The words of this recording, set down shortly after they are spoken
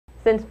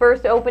Since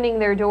first opening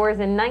their doors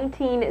in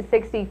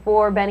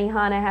 1964,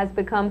 Benihana has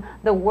become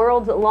the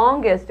world's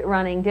longest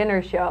running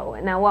dinner show.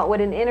 Now, what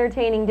would an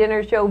entertaining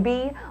dinner show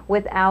be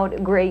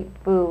without great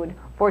food?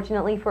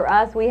 Fortunately for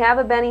us, we have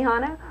a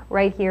Benihana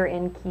right here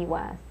in Key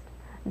West.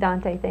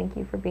 Dante, thank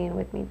you for being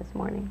with me this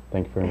morning.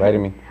 Thank you for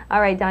inviting me. All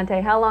right,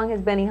 Dante, how long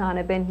has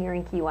Benihana been here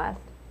in Key West?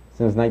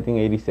 Since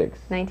 1986.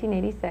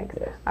 1986.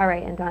 Yes. All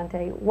right, and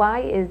Dante,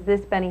 why is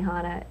this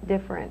Benihana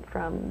different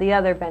from the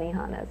other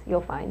Benihanas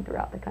you'll find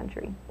throughout the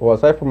country? Well,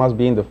 aside from us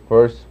being the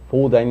first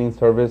full dining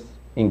service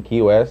in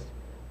Key West,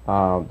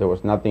 there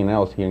was nothing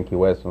else here in Key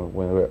West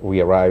when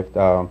we arrived.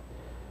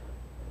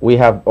 We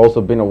have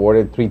also been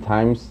awarded 3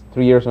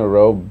 years in a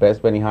row,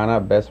 Best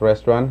Benihana, Best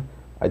Restaurant.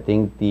 I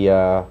think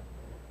the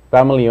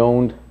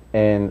family-owned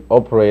and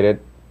operated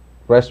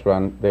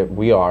restaurant that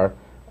we are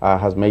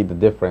has made the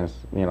difference,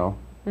 you know,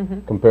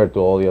 compared to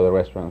all the other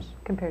restaurants.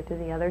 Compared to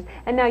the others.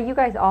 And now you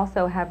guys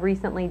also have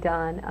recently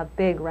done a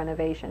big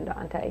renovation,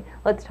 Dante.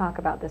 Let's talk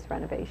about this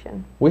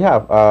renovation. We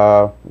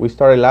have. We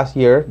started last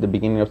year, the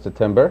beginning of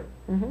September,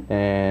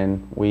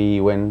 and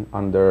we went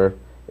under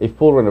a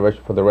full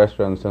renovation for the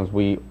restaurant since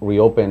we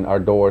reopened our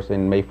doors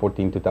in May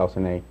 14,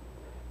 2008.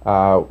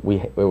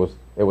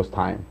 It was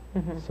time.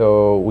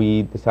 So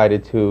we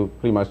decided to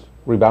pretty much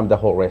revamp the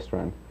whole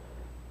restaurant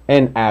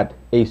and add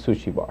a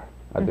sushi bar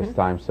at this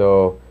time.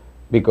 So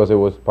because it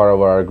was part of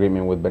our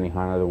agreement with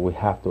Benihana that we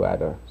have to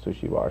add a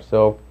sushi bar.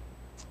 So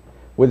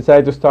we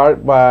decided to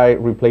start by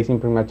replacing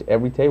pretty much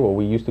every table.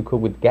 We used to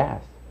cook with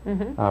gas.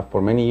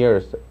 For many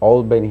years,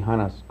 all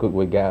Benihanas cook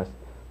with gas.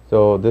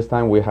 So this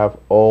time we have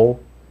all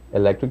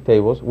electric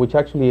tables, which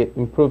actually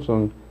improves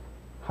on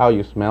how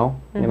you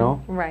smell, you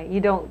know? Right, you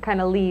don't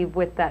kind of leave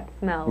with that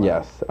smell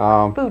Yes.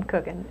 of food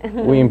cooking.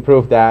 We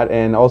improved that,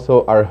 and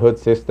also our hood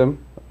system,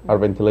 our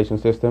ventilation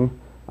system.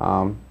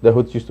 The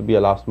hoods used to be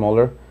a lot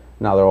smaller.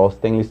 Now they're all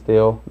stainless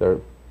steel. They're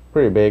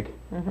pretty big.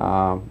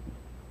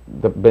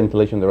 The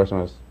ventilation in the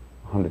restaurant is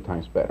 100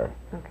 times better.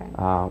 Okay.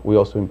 We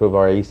also improved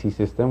our AC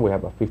system. We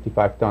have a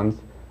 55 tons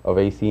of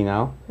AC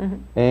now.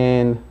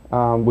 And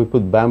we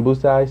put bamboo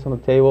sides on the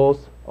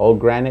tables, all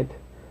granite.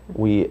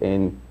 We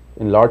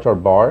enlarged our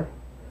bar,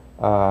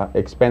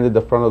 expanded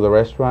the front of the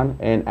restaurant,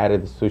 and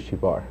added the sushi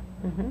bar,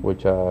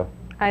 which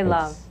I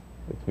love.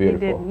 It's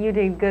beautiful. You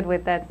did good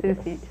with that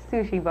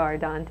sushi bar,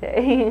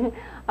 Dante.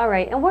 All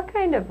right, and what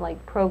kind of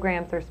like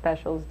programs or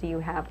specials do you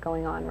have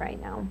going on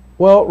right now?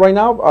 Well, right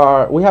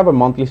now we have a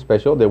monthly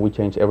special that we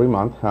change every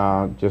month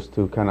just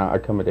to kind of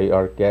accommodate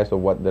our guests of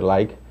what they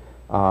like.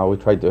 We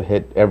try to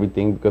hit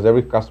everything because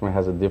every customer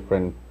has a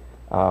different,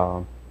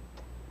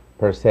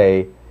 per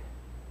se,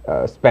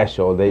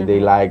 special. They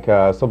like,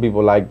 some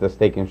people like the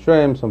steak and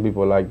shrimp, some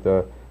people like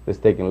the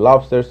steak and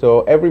lobster.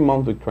 So every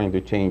month we're trying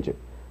to change it.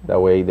 That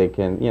way they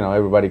can, you know,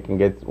 everybody can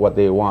get what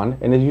they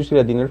want. And it's usually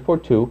a dinner for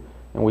 2,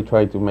 and we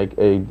try to make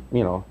a,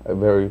 you know, a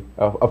very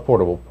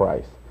affordable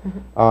price.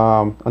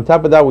 On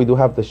top of that, we do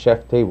have the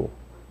chef table,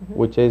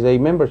 which is a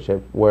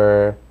membership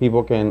where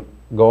people can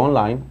go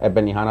online at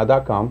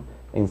benihana.com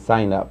and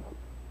sign up.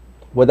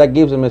 What that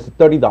gives them is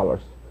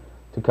 $30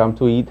 to come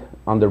to eat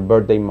on their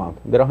birthday month.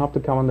 They don't have to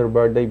come on their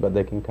birthday, but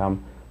they can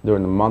come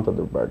during the month of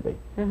their birthday,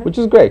 which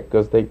is great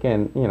because they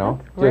can, you know,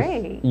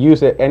 just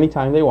use it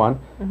anytime they want.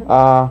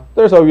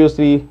 There's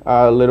obviously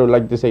a little,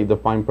 like they say, the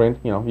fine print.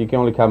 You know, you can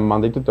only come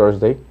Monday to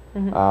Thursday,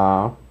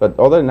 but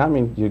other than that, I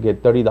mean, you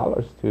get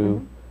 $30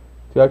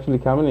 to actually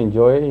come and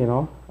enjoy, you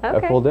know,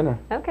 a full dinner.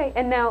 Okay,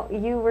 and now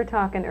you were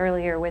talking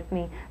earlier with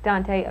me,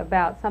 Dante,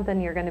 about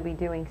something you're going to be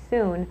doing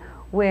soon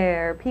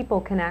where people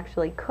can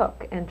actually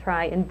cook and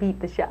try and beat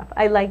the chef.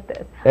 I like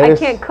this. I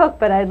can't cook,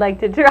 but I'd like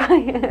to try.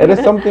 It is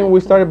something we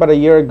started about a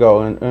year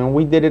ago, and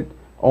we did it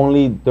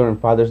only during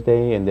Father's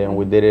Day, and then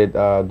we did it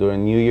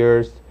during New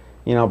Year's,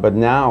 you know, but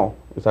now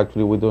it's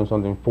actually we're doing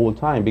something full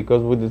time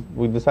because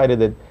we decided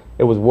that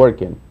it was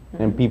working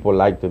and people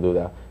like to do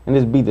that. And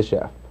it's Beat the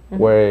Chef,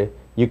 where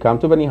you come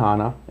to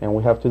Benihana and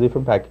we have 2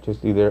 different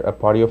packages, either a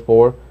party of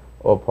 4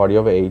 or a party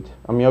of 8.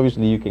 I mean,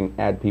 obviously you can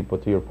add people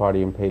to your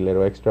party and pay a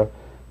little extra.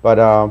 But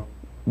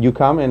you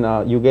come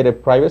and you get a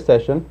private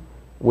session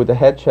with the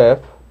head chef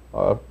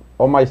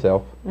or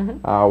myself,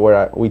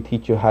 where we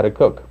teach you how to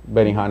cook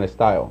Benihana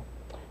style,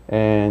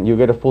 and you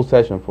get a full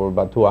session for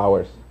about 2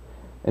 hours.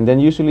 And then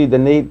usually the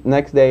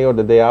next day or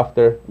the day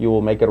after, you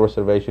will make a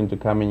reservation to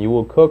come and you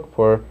will cook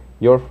for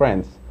your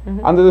friends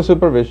under the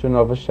supervision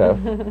of a chef.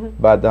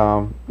 But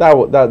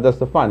that's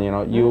the fun, you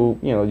know. You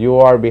know you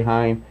are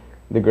behind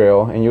the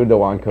grill and you're the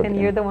one cooking. And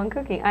you're the one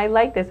cooking. I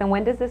like this. And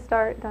when does this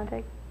start,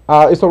 Dante?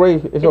 It's already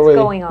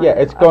going on. Yeah,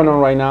 it's going on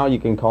right now. You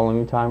can call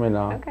anytime and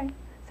okay.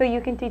 So you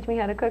can teach me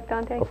how to cook,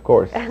 Dante? Of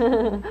course.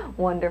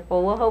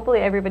 Wonderful. Well, hopefully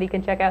everybody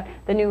can check out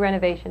the new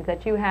renovations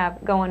that you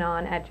have going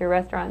on at your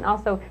restaurant, and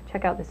also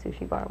check out the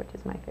sushi bar, which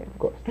is my favorite. Of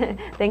course.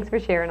 Thanks for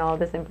sharing all of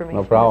this information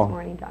No problem. this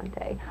morning,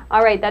 Dante.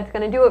 All right, that's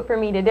going to do it for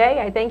me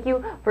today. I thank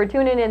you for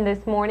tuning in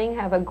this morning.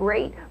 Have a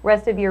great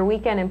rest of your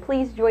weekend, and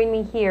please join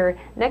me here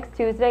next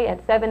Tuesday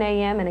at 7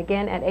 a.m. and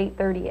again at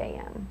 8:30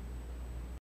 a.m.